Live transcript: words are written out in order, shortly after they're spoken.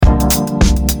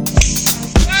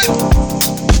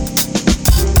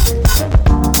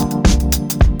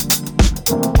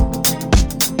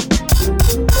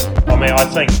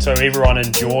think too, everyone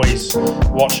enjoys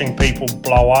watching people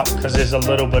blow up because there's a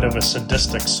little bit of a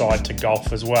sadistic side to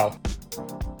golf as well.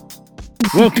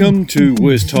 Welcome to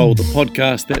Worst Hole, the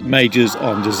podcast that majors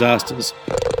on disasters.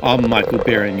 I'm Michael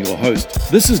Barron, your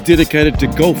host. This is dedicated to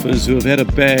golfers who have had a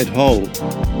bad hole.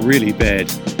 Really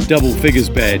bad. Double figures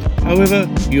bad.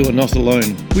 However, you're not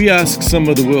alone. We ask some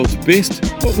of the world's best,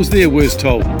 what was their worst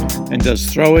hole? And does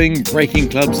throwing, breaking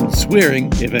clubs and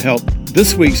swearing ever help?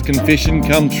 This week's confession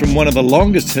comes from one of the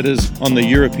longest hitters on the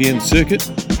European circuit,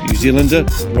 New Zealander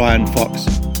Ryan Fox.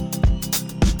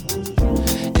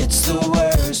 It's the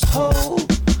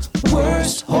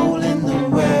worst hole in the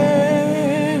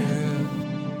world.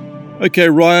 Okay,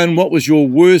 Ryan, what was your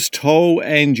worst hole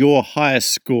and your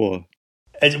highest score?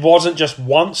 It wasn't just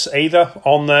once either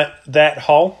on that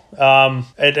hole.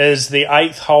 It is the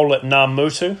 8th hole at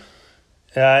Namutu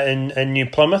in New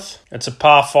Plymouth. It's a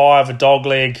par 5, a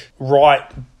dogleg, right,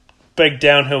 big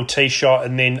downhill tee shot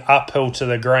and then uphill to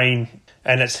the green,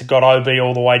 and it's got OB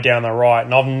all the way down the right.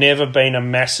 And I've never been a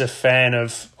massive fan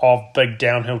of big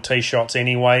downhill tee shots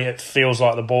anyway. It feels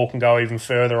like the ball can go even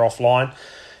further offline.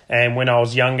 And when I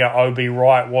was younger, OB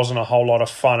right wasn't a whole lot of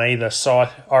fun either. So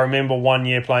I remember one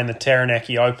year playing the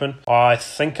Taranaki Open. I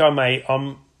think I made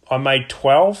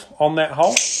 12 on that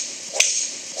hole.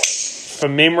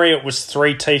 From memory, it was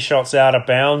 3 tee shots out of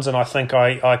bounds, and I think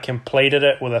I completed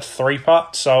it with a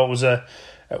 3-putt. So it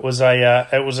was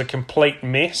a complete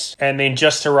mess. And then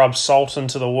just to rub salt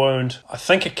into the wound, I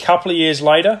think a couple of years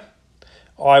later,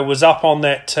 I was up on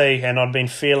that tee and I'd been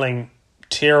feeling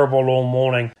terrible all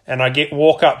morning, and I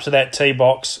walk up to that tee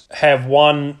box, have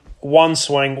one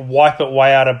swing, wipe it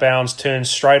way out of bounds, turn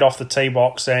straight off the tee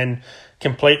box and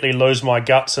completely lose my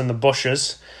guts in the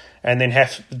bushes, and then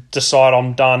have to decide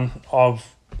I'm done.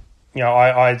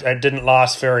 It didn't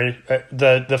last very.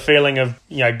 The feeling of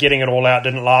getting it all out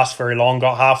didn't last very long.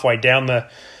 Got halfway down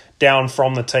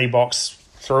from the tee box,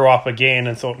 threw up again,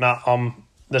 and thought, nah,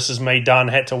 this is me done.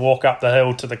 Had to walk up the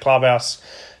hill to the clubhouse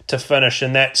to finish,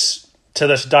 and that's, to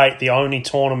this date, the only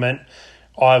tournament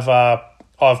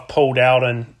I've pulled out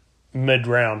in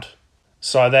mid-round.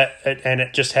 So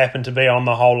it just happened to be on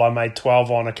the hole I made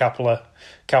 12 on a couple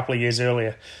of years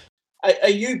earlier. Are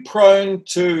you prone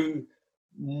to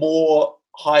more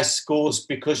high scores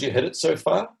because you hit it so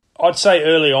far? I'd say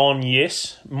early on,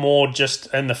 yes. More just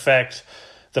in the fact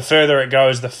the further it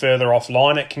goes, the further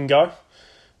offline it can go.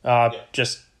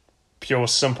 Just pure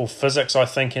simple physics, I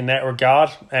think, in that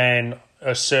regard. And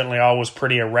certainly I was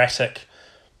pretty erratic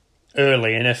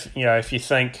early. And if you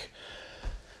think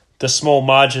the small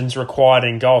margins required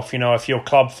in golf, if your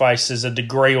club face is a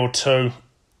degree or two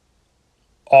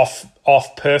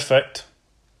off perfect,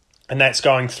 and that's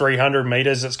going 300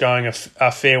 metres, it's going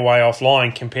a fair way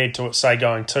offline compared to it, say,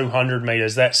 going 200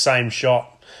 metres. That same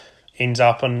shot ends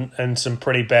up in some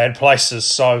pretty bad places.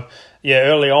 So, yeah,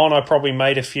 early on I probably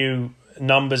made a few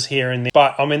numbers here and there.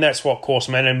 But, that's what course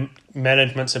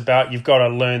management's about. You've got to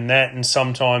learn that, and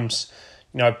sometimes,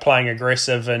 playing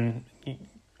aggressive and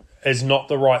is not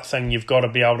the right thing. You've got to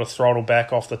be able to throttle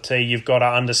back off the tee. You've got to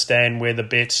understand where the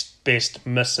best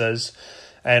miss is.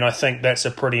 And I think that's a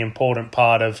pretty important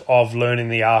part of learning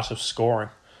the art of scoring.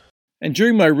 And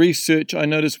during my research, I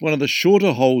noticed one of the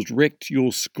shorter holes wrecked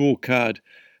your scorecard.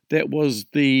 That was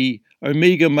the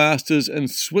Omega Masters in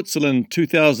Switzerland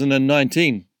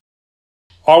 2019.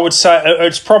 I would say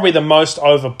it's probably the most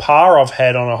over par I've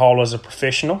had on a hole as a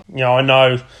professional. I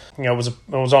know, it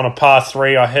was on a par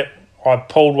 3. I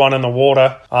pulled one in the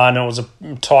water, and it was a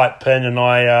tight pin, and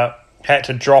I had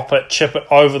to drop it, chip it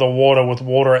over the water with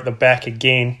water at the back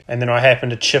again, and then I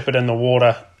happened to chip it in the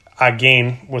water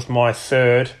again with my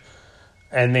third,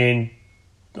 and then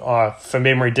for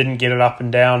memory didn't get it up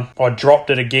and down. I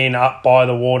dropped it again up by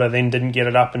the water, then didn't get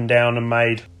it up and down, and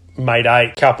made 8.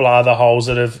 A couple of other holes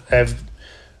that have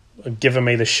given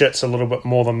me the shits a little bit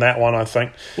more than that one, I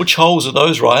think. Which holes are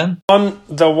those, Ryan?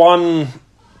 The one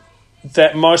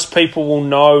that most people will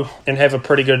know and have a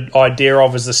pretty good idea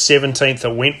of is the 17th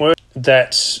at Wentworth.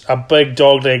 That's a big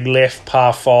dogleg left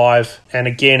par 5, and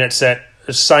again it's that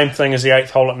same thing as the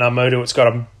 8th hole at Namutu. It's got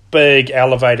a big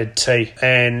elevated tee,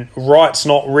 and right's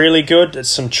not really good. It's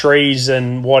some trees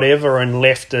and whatever, and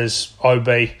left is OB,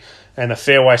 and the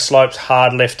fairway slopes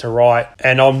hard left to right.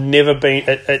 And I've never been,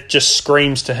 it just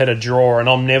screams to hit a draw, and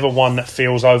I'm never one that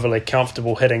feels overly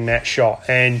comfortable hitting that shot.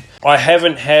 And I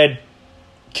haven't had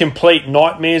complete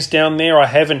nightmares down there. I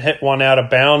haven't hit one out of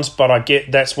bounds, but I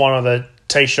get that's one of the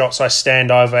tee shots I stand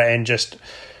over and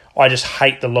I just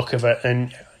hate the look of it.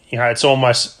 And it's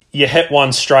almost you hit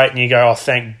one straight and you go, oh,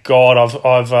 thank God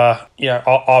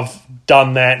I've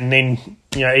done that. And then,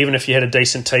 even if you hit a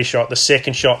decent tee shot, the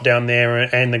second shot down there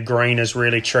and the green is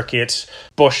really tricky. It's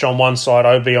bush on one side,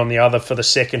 OB on the other for the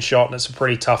second shot, and it's a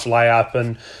pretty tough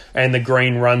layup, and the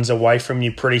green runs away from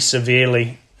you pretty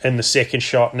severely in the second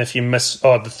shot. And if you miss,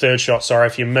 the third shot,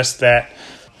 if you miss that,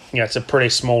 it's a pretty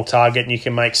small target and you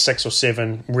can make 6 or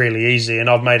 7 really easy. And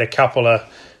I've made a couple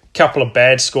of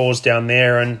bad scores down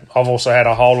there, and I've also had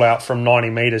a hole out from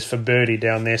 90 metres for birdie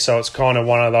down there. So it's kind of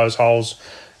one of those holes.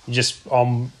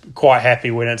 I'm quite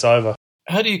happy when it's over.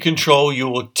 How do you control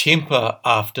your temper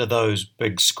after those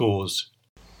big scores?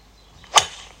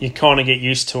 You kind of get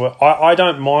used to it. I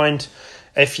don't mind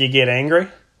if you get angry,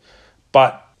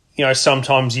 but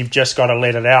sometimes you've just got to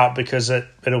let it out because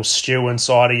it'll stew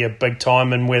inside of you big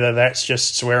time, and whether that's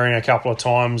just swearing a couple of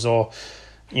times or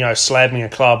slamming a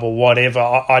club or whatever,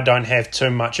 I don't have too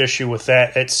much issue with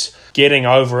that. It's getting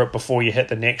over it before you hit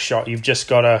the next shot. You've just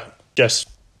got to just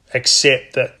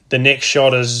accept that the next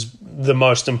shot is the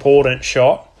most important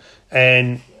shot,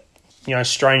 and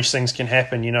strange things can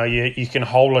happen. You can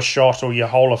hole a shot, or you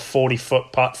hole a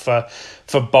 40-foot putt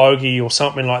for bogey or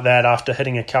something like that after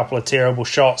hitting a couple of terrible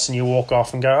shots, and you walk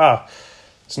off and go,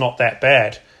 it's not that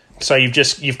bad. So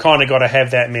you've kind of got to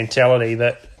have that mentality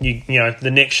that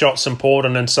the next shot's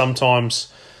important, and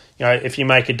sometimes if you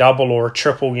make a double or a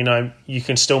triple, you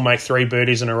can still make 3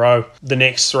 birdies in a row the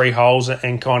next 3 holes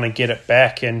and kind of get it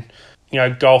back. And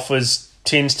golfers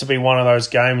tends to be one of those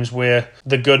games where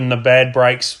the good and the bad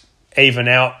breaks even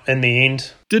out in the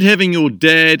end. Did having your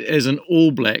dad as an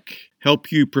All Black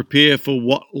help you prepare for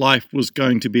what life was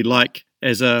going to be like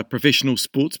as a professional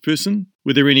sports person?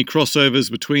 Were there any crossovers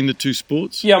between the two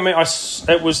sports? Yeah, I mean,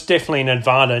 it was definitely an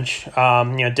advantage.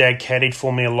 Dad caddied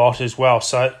for me a lot as well.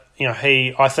 So,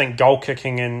 I think goal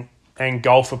kicking and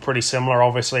golf are pretty similar.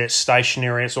 Obviously, it's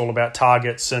stationary. It's all about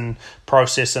targets and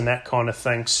process and that kind of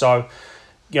thing. So,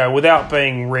 without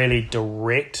being really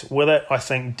direct with it, I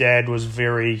think Dad was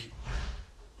very,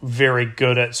 very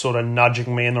good at sort of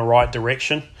nudging me in the right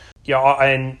direction.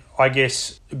 And I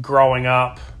guess growing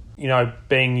up,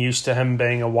 being used to him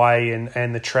being away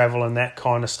and the travel and that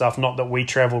kind of stuff. Not that we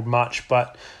travelled much,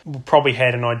 but we probably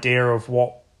had an idea of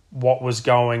what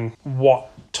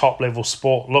top level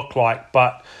sport looked like.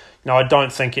 But I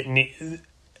don't think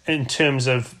in terms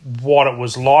of what it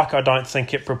was like, I don't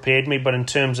think it prepared me. But in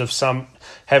terms of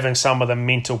having some of the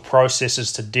mental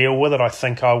processes to deal with it, I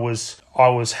think I was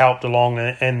helped along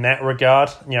in that regard.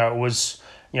 It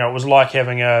was like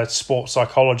having a sports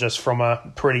psychologist from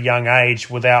a pretty young age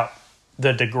without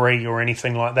the degree or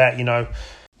anything like that.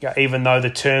 Even though the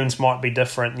terms might be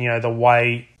different, the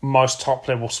way most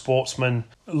top-level sportsmen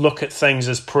look at things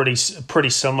is pretty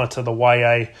similar to the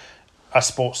way a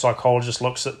sports psychologist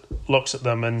looks at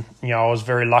them. And I was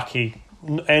very lucky,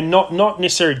 and not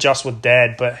necessarily just with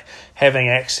Dad, but having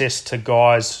access to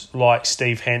guys like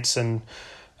Steve Hansen,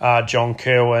 John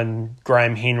Kerwin,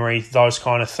 Graham Henry, those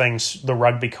kind of things, the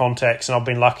rugby contacts. And I've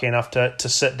been lucky enough to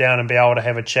sit down and be able to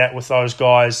have a chat with those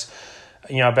guys,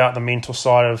 about the mental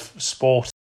side of sport.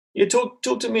 You talk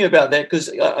to me about that,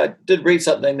 because I did read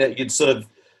something that you'd sort of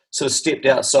stepped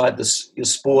outside your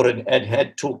sport and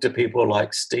had talked to people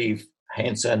like Steve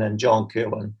Hansen and John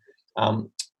Kerwin,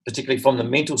 particularly from the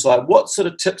mental side. What sort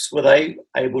of tips were they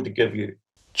able to give you?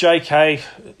 JK,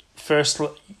 first,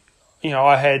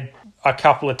 I had a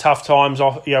couple of tough times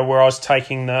off, where I was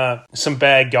taking some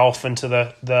bad golf into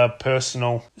the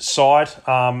personal side,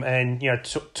 and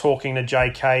talking to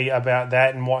JK about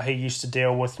that and what he used to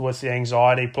deal with the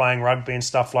anxiety playing rugby and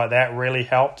stuff like that really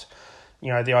helped.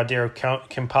 The idea of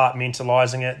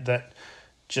compartmentalizing it, that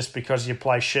just because you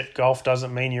play shit golf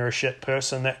doesn't mean you're a shit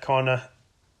person, that kind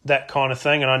of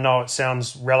thing. And I know it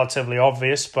sounds relatively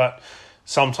obvious, but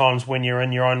sometimes when you're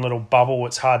in your own little bubble,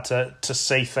 it's hard to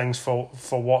see things for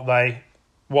what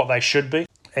they should be.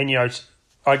 And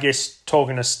I guess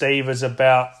talking to Steve is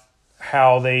about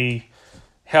how the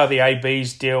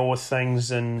ABs deal with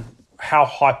things and how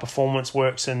high performance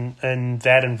works in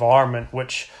that environment,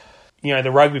 which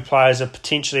the rugby players are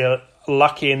potentially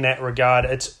lucky in that regard.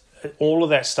 It's all of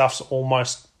that stuff's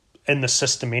almost in the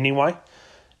system anyway.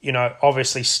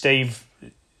 Obviously Steve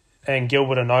and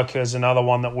Gilbert Enoka is another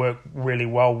one that worked really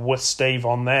well with Steve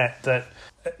on that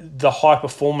the high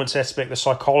performance aspect, the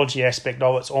psychology aspect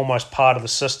of it's almost part of the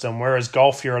system, whereas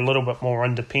golf, you're a little bit more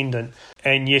independent.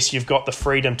 And yes, you've got the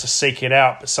freedom to seek it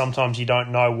out, but sometimes you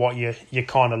don't know what you're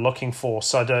kind of looking for.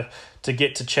 So to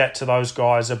get to chat to those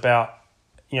guys about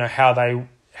how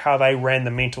they ran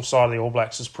the mental side of the All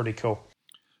Blacks is pretty cool.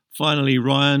 Finally,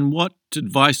 Ryan, what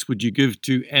advice would you give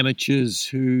to amateurs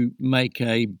who make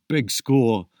a big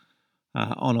score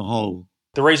on a hole?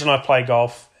 The reason I play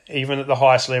golf, even at the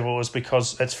highest level, is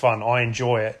because it's fun. I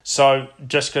enjoy it. So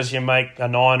just because you make a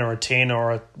 9 or a 10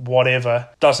 or a whatever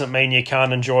doesn't mean you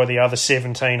can't enjoy the other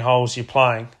 17 holes you're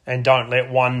playing, and don't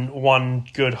let one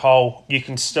good hole. You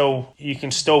can still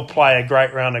play a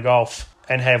great round of golf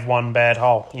and have one bad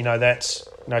hole.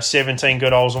 17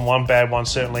 good holes and one bad one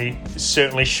certainly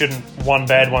shouldn't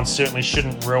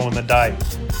ruin the day.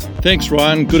 Thanks,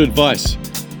 Ryan. Good advice.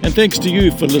 And thanks to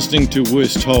you for listening to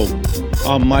Worst Hole.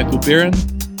 I'm Michael Barron,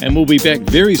 and we'll be back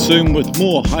very soon with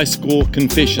more high score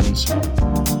confessions.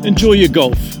 Enjoy your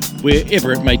golf,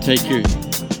 wherever it may take you.